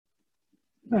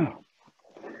Oh,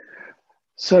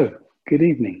 so good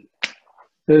evening.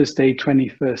 Thursday,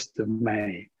 21st of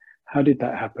May. How did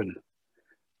that happen?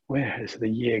 Where has the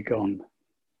year gone?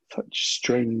 Such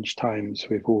strange times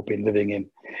we've all been living in.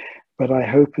 But I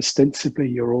hope ostensibly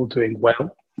you're all doing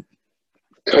well,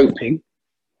 coping.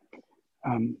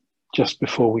 Um, just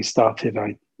before we started,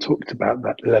 I talked about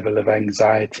that level of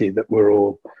anxiety that we're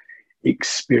all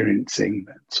experiencing,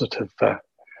 that sort of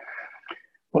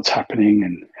what's happening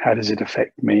and how does it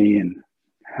affect me and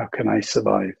how can I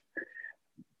survive?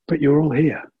 But you're all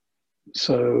here.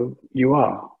 So you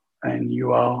are, and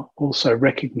you are also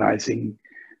recognizing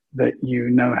that you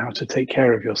know how to take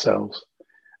care of yourselves.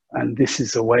 And this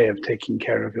is a way of taking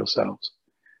care of yourselves,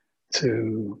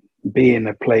 to be in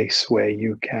a place where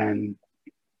you can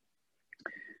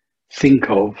think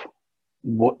of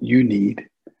what you need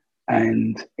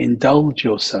and indulge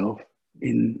yourself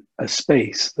in a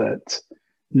space that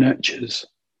nurtures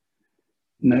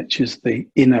the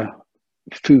inner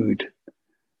food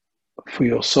for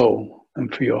your soul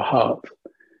and for your heart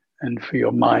and for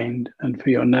your mind and for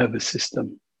your nervous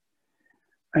system.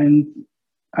 And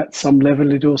at some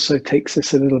level, it also takes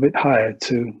us a little bit higher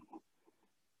to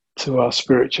our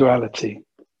spirituality.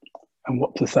 And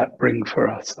what does that bring for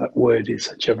us? That word is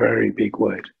such a very big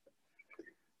word.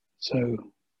 So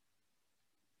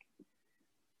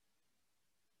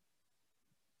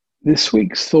this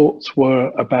week's thoughts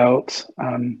were about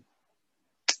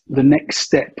the next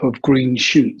step of green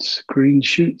shoots. Green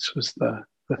shoots was the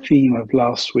theme of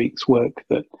last week's work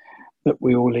that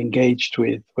we all engaged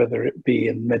with, whether it be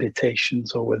in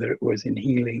meditations or whether it was in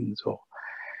healings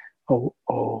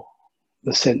or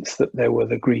the sense that there were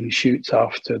the green shoots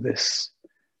after this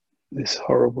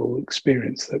horrible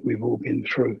experience that we've all been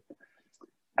through.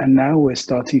 And now we're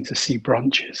starting to see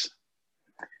branches,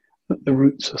 that the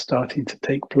roots are starting to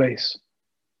take place.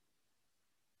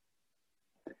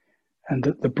 And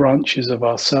that the branches of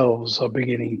ourselves are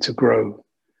beginning to grow,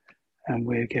 and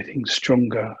we're getting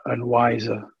stronger and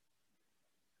wiser.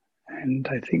 And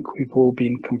I think we've all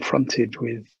been confronted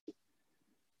with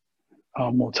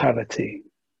our mortality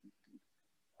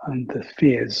and the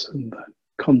fears and the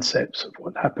concepts of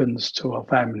what happens to our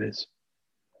families.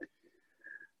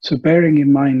 So bearing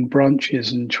in mind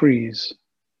branches and trees,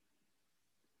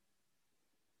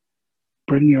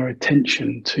 bring your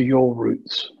attention to your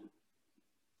roots.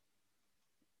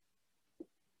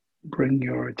 Bring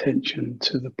your attention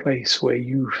to the place where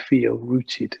you feel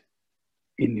rooted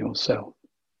in yourself.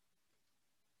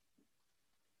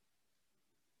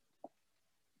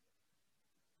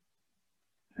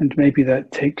 And maybe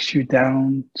that takes you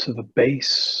down to the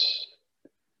base,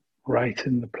 right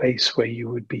in the place where you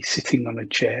would be sitting on a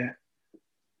chair.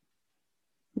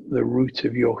 The root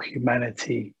of your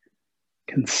humanity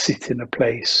can sit in a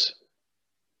place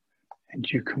and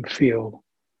you can feel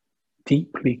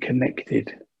deeply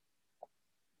connected.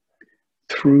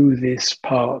 Through this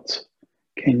part,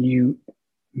 can you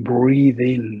breathe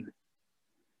in,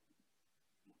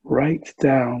 right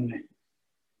down,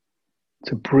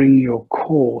 to bring your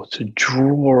core to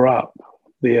draw up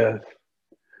the earth,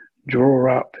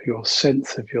 draw up your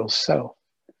sense of yourself,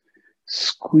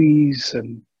 squeeze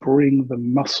and bring the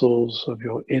muscles of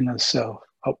your inner self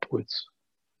upwards.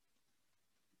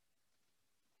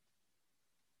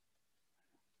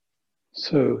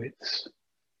 So it's a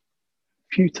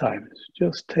few times,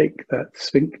 just take that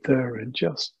sphincter and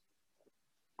just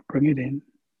bring it in,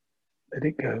 let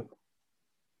it go,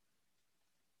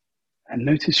 and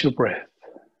notice your breath.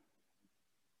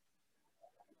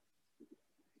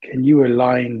 Can you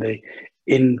align the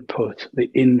input, the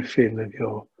infill of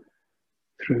your,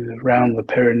 around the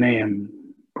perineum,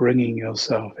 bringing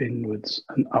yourself inwards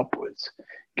and upwards?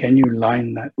 Can you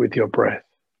line that with your breath?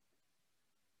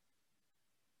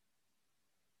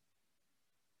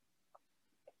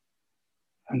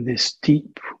 And this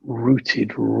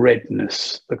deep-rooted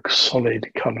redness, the solid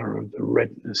color of the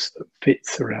redness that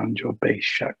fits around your base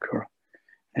chakra,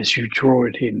 as you draw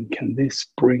it in, can this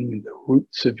bring the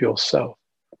roots of yourself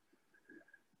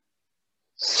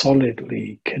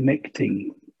solidly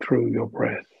connecting through your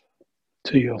breath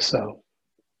to yourself?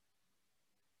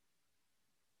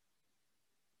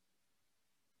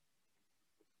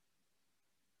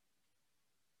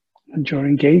 And you're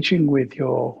engaging with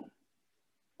your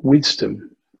wisdom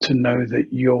to know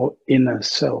that your inner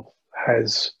self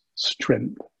has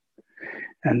strength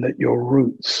and that your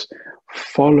roots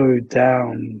follow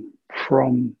down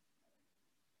from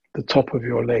the top of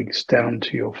your legs down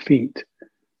to your feet.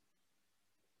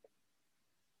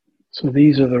 So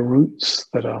these are the roots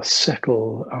that are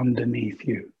settled underneath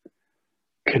you,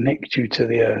 connect you to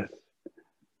the earth,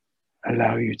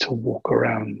 allow you to walk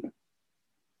around.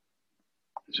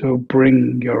 So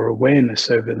bring your awareness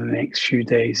over the next few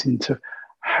days into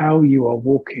how you are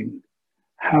walking,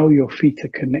 how your feet are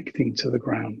connecting to the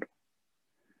ground.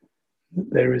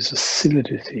 There is a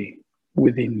solidity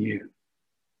within you.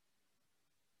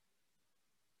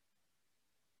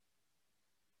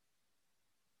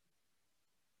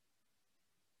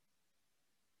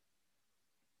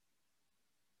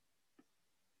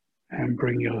 And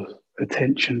bring your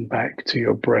attention back to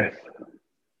your breath.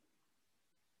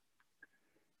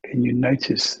 Can you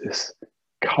notice this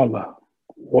color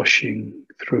washing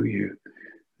through you,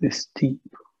 this deep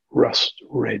rust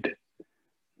red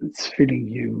that's filling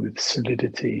you with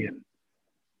solidity and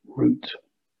root?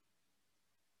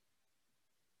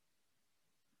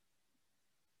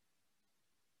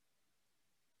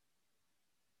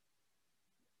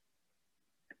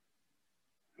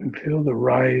 And feel the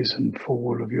rise and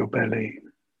fall of your belly.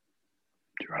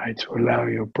 Try to allow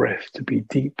your breath to be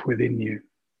deep within you.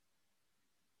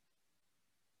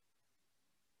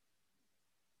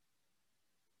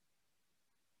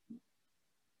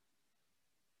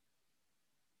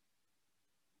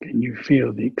 Can you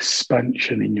feel the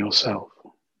expansion in yourself?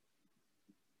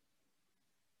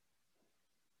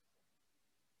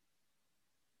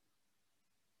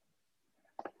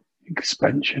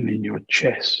 Expansion in your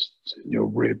chest, your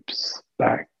ribs,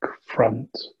 back, front,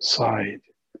 side,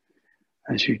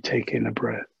 as you take in a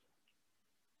breath.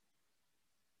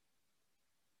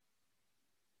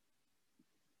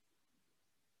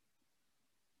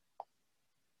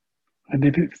 And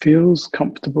if it feels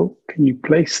comfortable, can you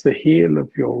place the heel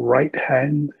of your right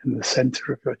hand in the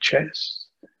center of your chest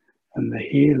and the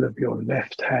heel of your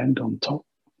left hand on top?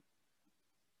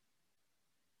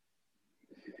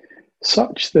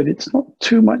 Such that it's not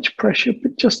too much pressure,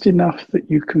 but just enough that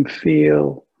you can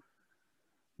feel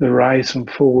the rise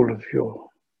and fall of your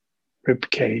rib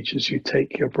cage as you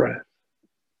take your breath.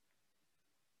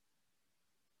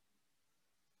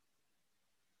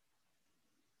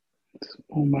 It's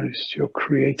almost you're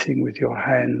creating with your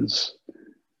hands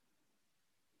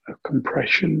a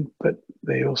compression, but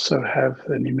they also have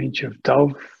an image of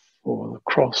dove or the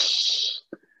cross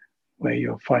where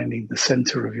you're finding the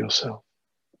center of yourself.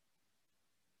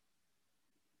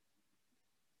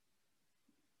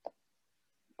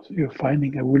 So you're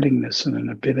finding a willingness and an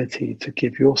ability to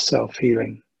give yourself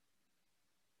healing.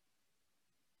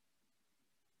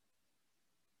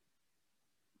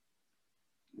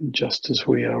 And just as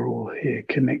we are all here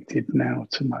connected now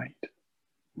tonight,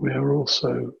 we are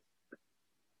also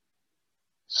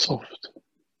soft.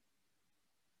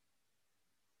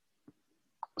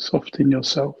 Soft in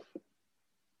yourself.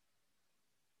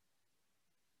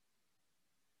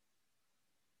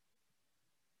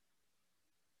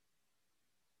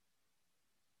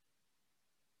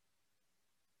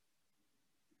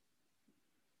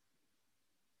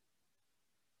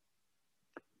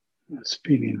 It's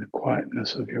feeling the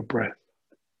quietness of your breath.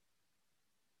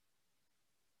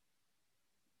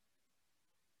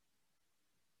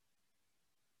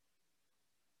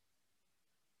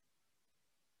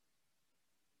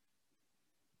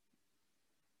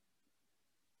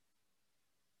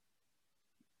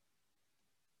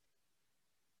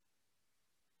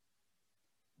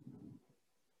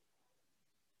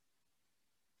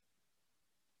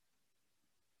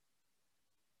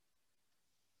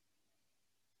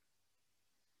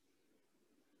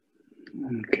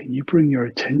 And can you bring your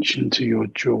attention to your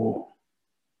jaw?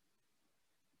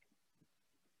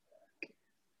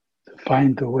 To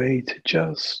find the way to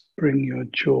just bring your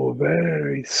jaw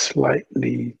very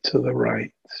slightly to the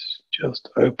right. Just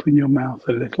open your mouth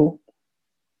a little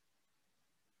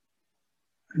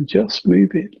and just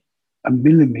move it a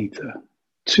millimeter,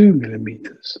 2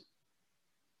 millimeters,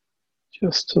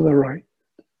 just to the right.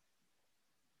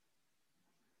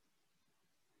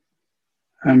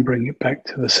 And bring it back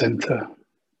to the center.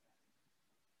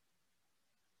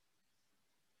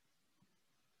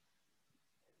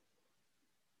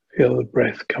 Feel the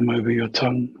breath come over your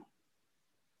tongue.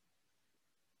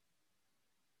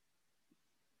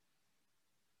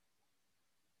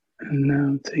 And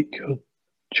now take your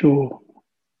jaw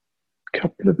a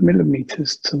couple of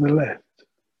millimeters to the left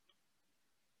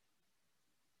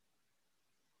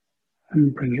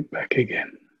and bring it back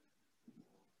again.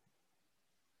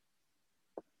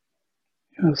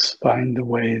 Just find a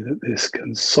way that this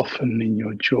can soften in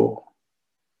your jaw.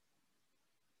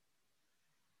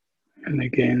 And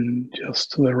again,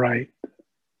 just to the right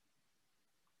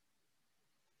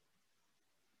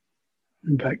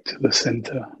and back to the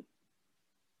center.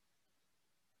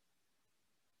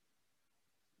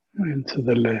 And to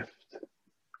the left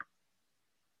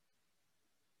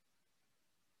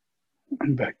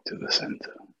and back to the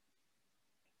center.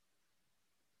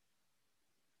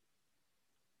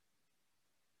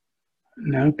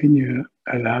 Now can you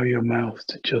allow your mouth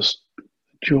to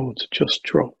jaw to just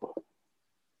drop?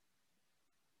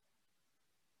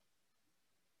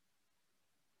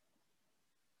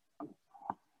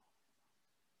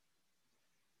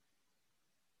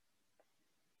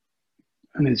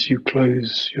 And as you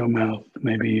close your mouth,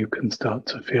 maybe you can start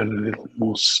to feel a little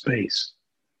more space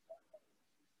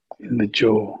in the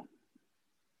jaw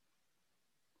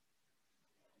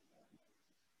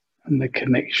and the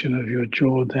connection of your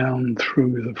jaw down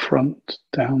through the front,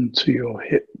 down to your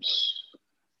hips,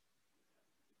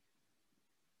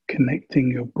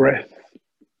 connecting your breath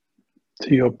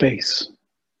to your base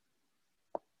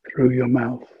through your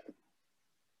mouth.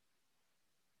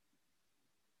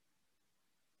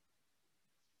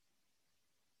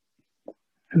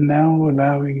 And now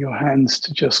allowing your hands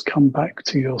to just come back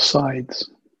to your sides.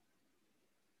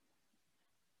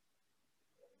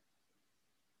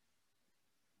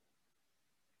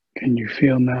 Can you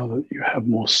feel now that you have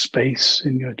more space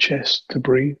in your chest to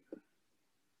breathe?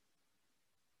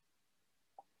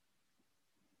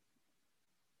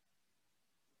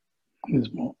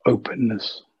 There's more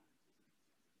openness.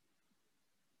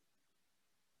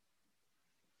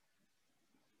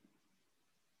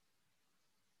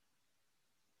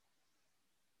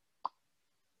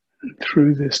 And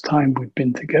through this time we've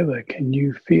been together, can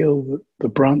you feel that the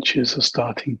branches are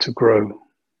starting to grow?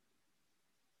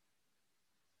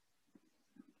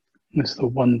 There's the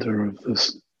wonder of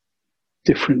this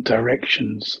different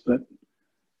directions that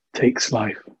takes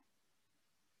life.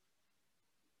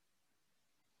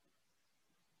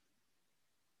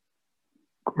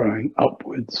 Growing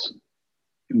upwards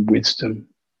in wisdom,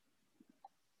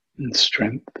 in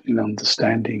strength, in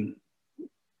understanding.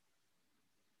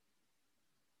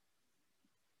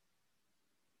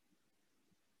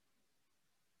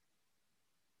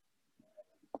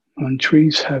 And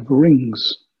trees have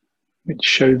rings which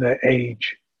show their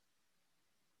age.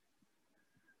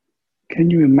 Can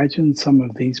you imagine some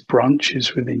of these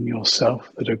branches within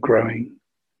yourself that are growing?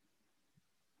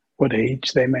 What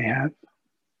age they may have?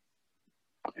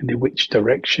 And in which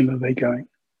direction are they going?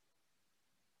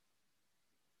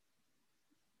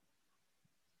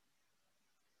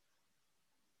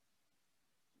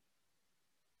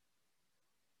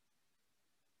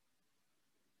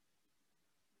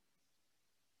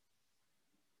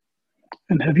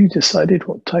 And have you decided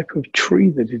what type of tree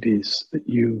that it is that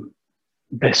you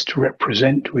best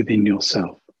represent within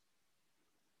yourself?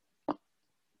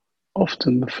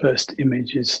 Often the first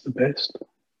image is the best.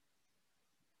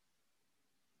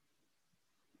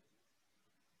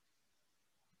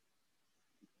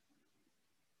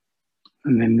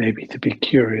 And then maybe to be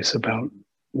curious about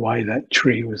why that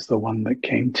tree was the one that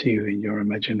came to you in your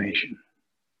imagination.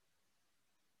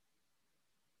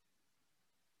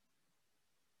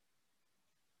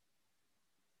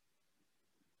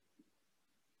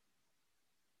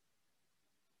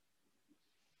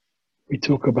 We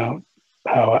talk about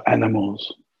power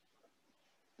animals,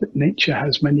 but nature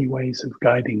has many ways of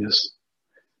guiding us,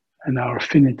 and our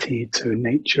affinity to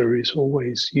nature is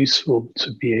always useful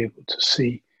to be able to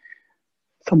see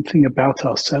something about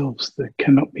ourselves that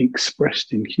cannot be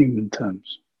expressed in human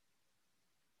terms.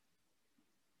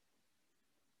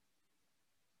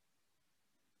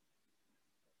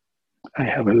 I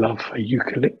have a love for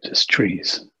eucalyptus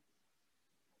trees.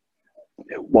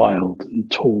 They're wild and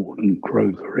tall and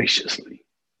grow voraciously.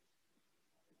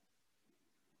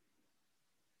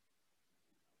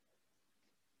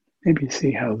 Maybe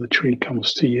see how the tree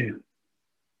comes to you.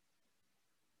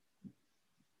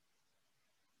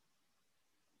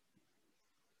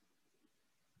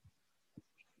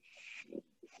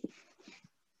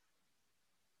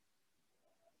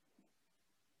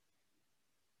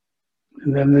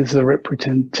 And then there's a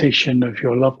representation of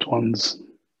your loved ones.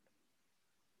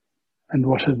 And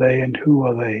what are they and who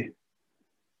are they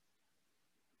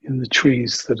in the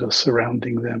trees that are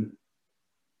surrounding them?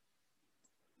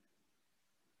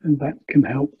 And that can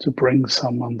help to bring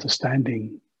some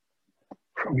understanding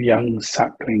from young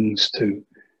saplings to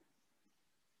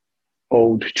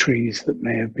old trees that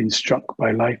may have been struck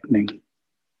by lightning.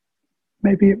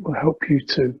 Maybe it will help you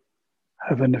to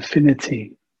have an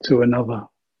affinity to another,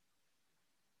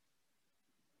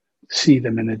 see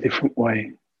them in a different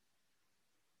way.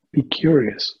 Be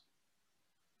curious.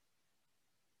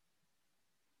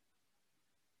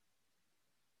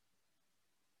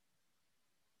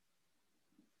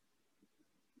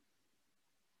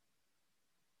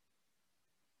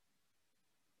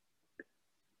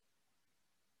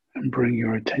 And bring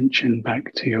your attention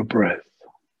back to your breath,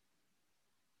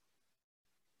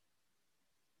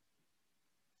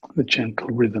 the gentle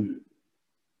rhythm.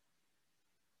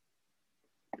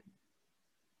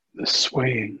 the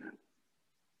swaying,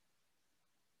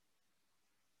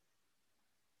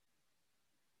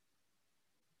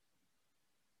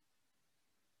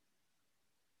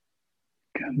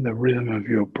 and the rhythm of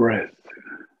your breath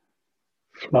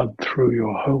flood through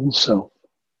your whole self.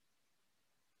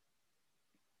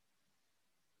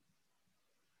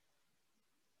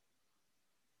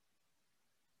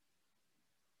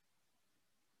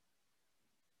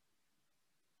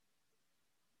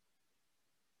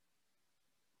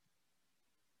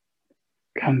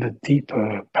 Can the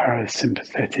deeper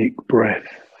parasympathetic breath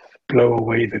blow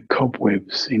away the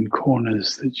cobwebs in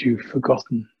corners that you've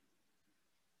forgotten?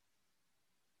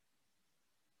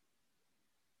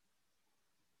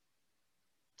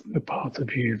 The part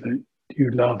of you that you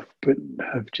love but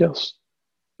have just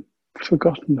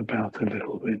forgotten about a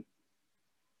little bit.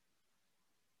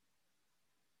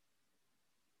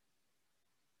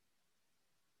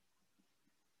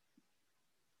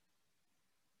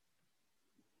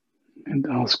 And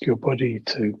ask your body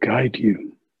to guide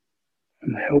you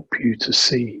and help you to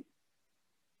see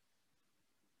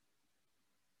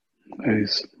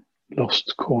those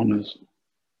lost corners.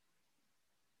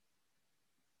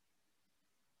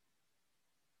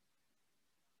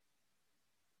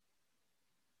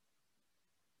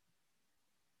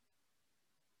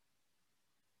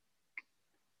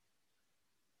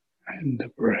 And the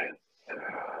breath.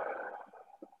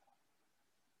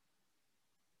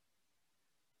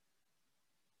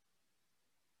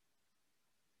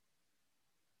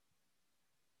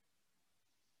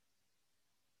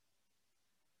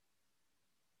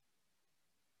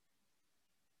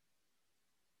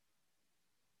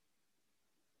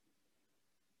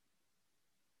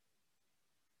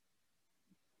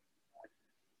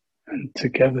 And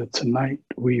together tonight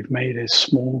we've made a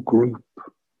small group,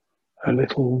 a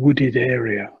little wooded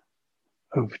area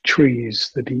of trees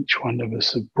that each one of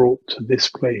us have brought to this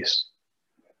place,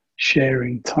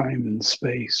 sharing time and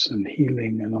space and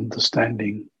healing and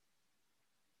understanding.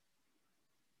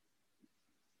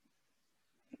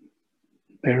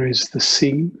 There is the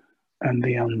seen and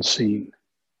the unseen.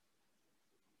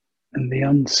 And the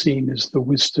unseen is the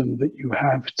wisdom that you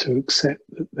have to accept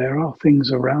that there are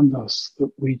things around us that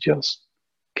we just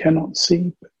cannot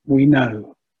see, but we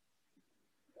know.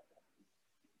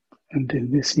 And in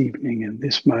this evening, in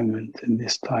this moment, in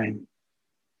this time,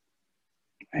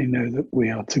 I know that we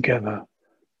are together,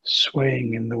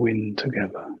 swaying in the wind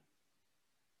together,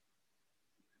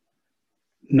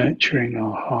 nurturing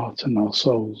our heart and our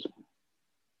souls.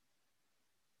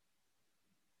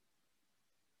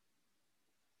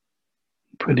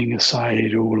 Putting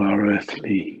aside all our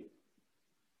earthly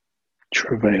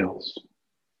travails.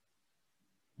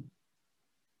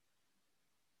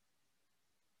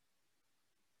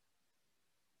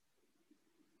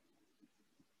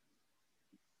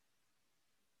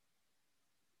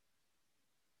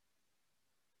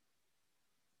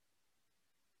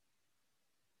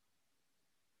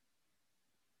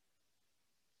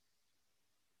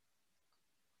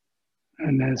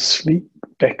 And as sleep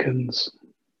beckons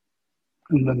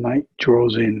and the night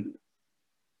draws in,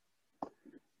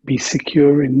 be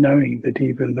secure in knowing that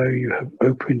even though you have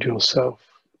opened yourself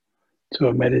to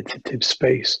a meditative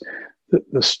space, that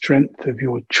the strength of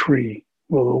your tree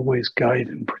will always guide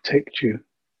and protect you.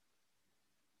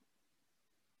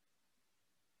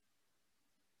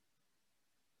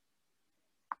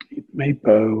 It may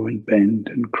bow and bend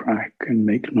and crack and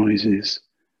make noises,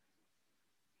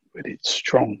 but it's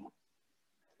strong.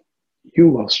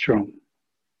 You are strong.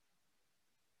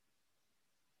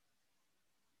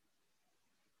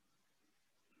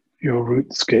 Your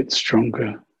roots get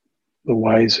stronger the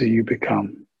wiser you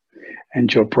become,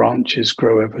 and your branches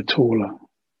grow ever taller.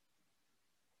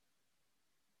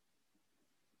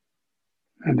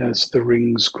 And as the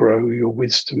rings grow, your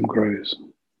wisdom grows.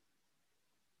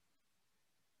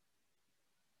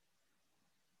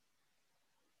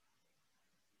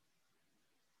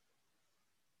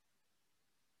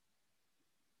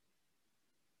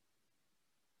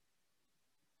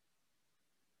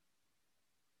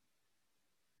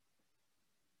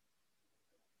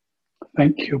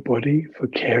 Thank your body for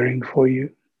caring for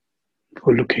you,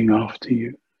 for looking after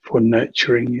you, for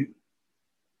nurturing you.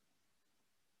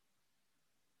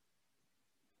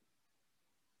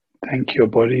 Thank your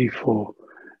body for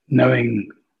knowing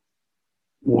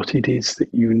what it is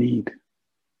that you need.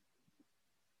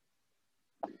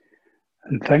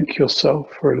 And thank yourself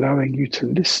for allowing you to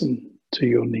listen to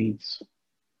your needs,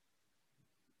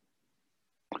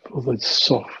 for the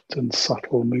soft and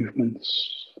subtle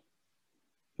movements,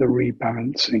 the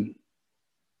rebalancing.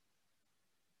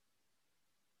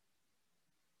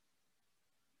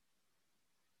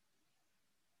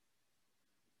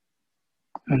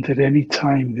 And at any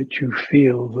time that you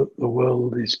feel that the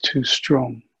world is too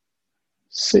strong,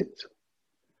 sit.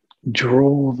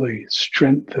 Draw the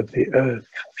strength of the earth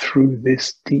through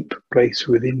this deep place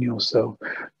within yourself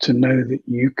to know that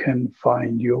you can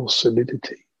find your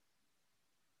solidity.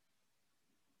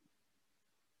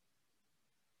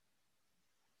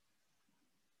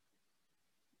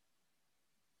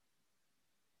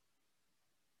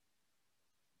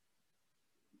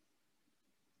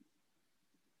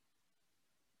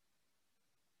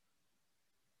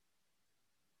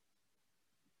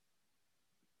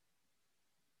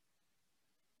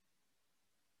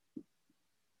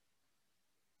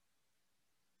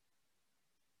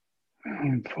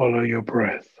 And follow your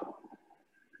breath.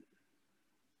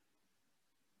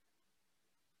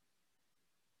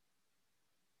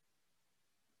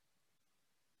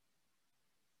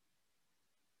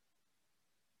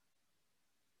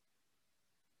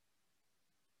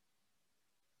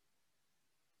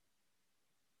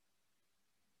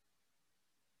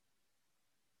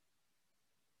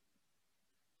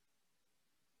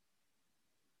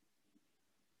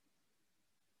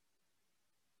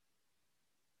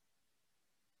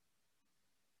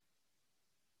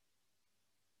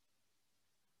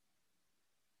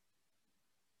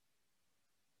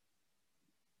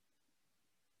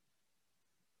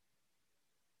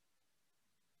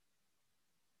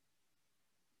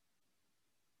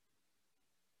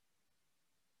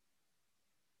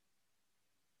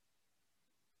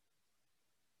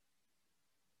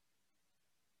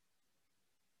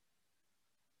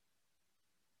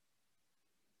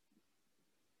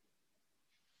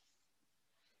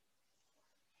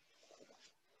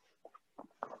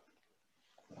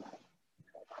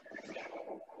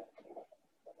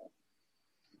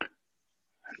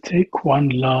 Take one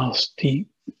last deep,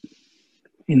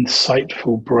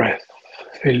 insightful breath.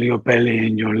 Fill your belly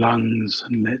and your lungs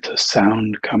and let a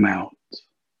sound come out.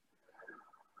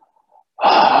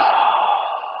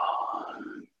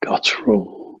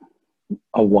 Guttural,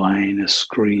 a whine, a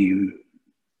scream,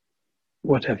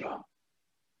 whatever.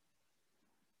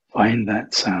 Find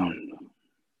that sound.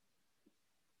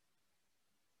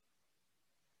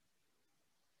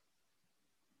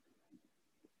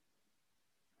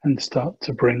 And start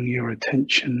to bring your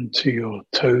attention to your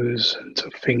toes and to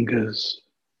fingers.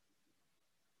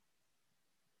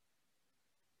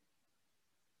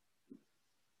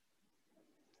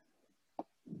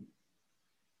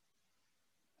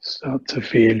 Start to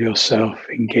feel yourself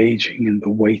engaging in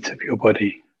the weight of your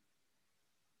body,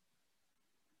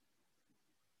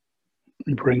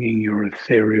 and bringing your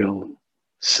ethereal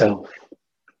self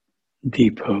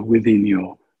deeper within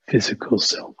your physical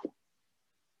self.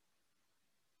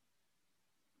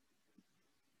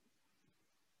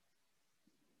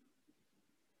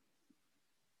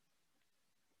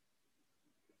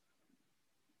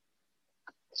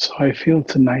 So I feel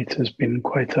tonight has been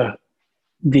quite a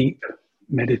deep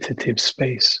meditative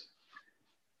space,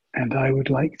 and I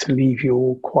would like to leave you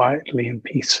all quietly and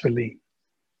peacefully,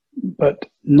 but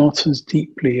not as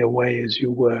deeply away as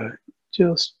you were.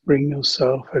 Just bring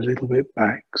yourself a little bit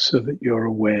back so that you're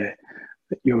aware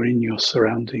that you're in your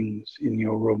surroundings, in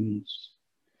your rooms,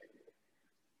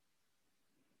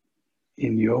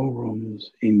 in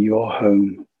your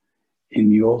home,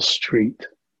 in your street.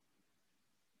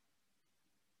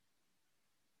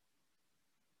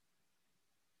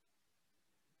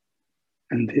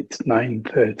 And it's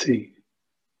 9:30,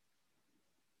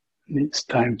 and it's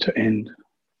time to end.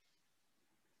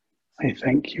 I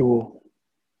thank you all,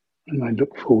 and I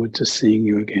look forward to seeing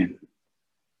you again.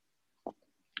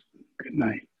 Good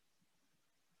night.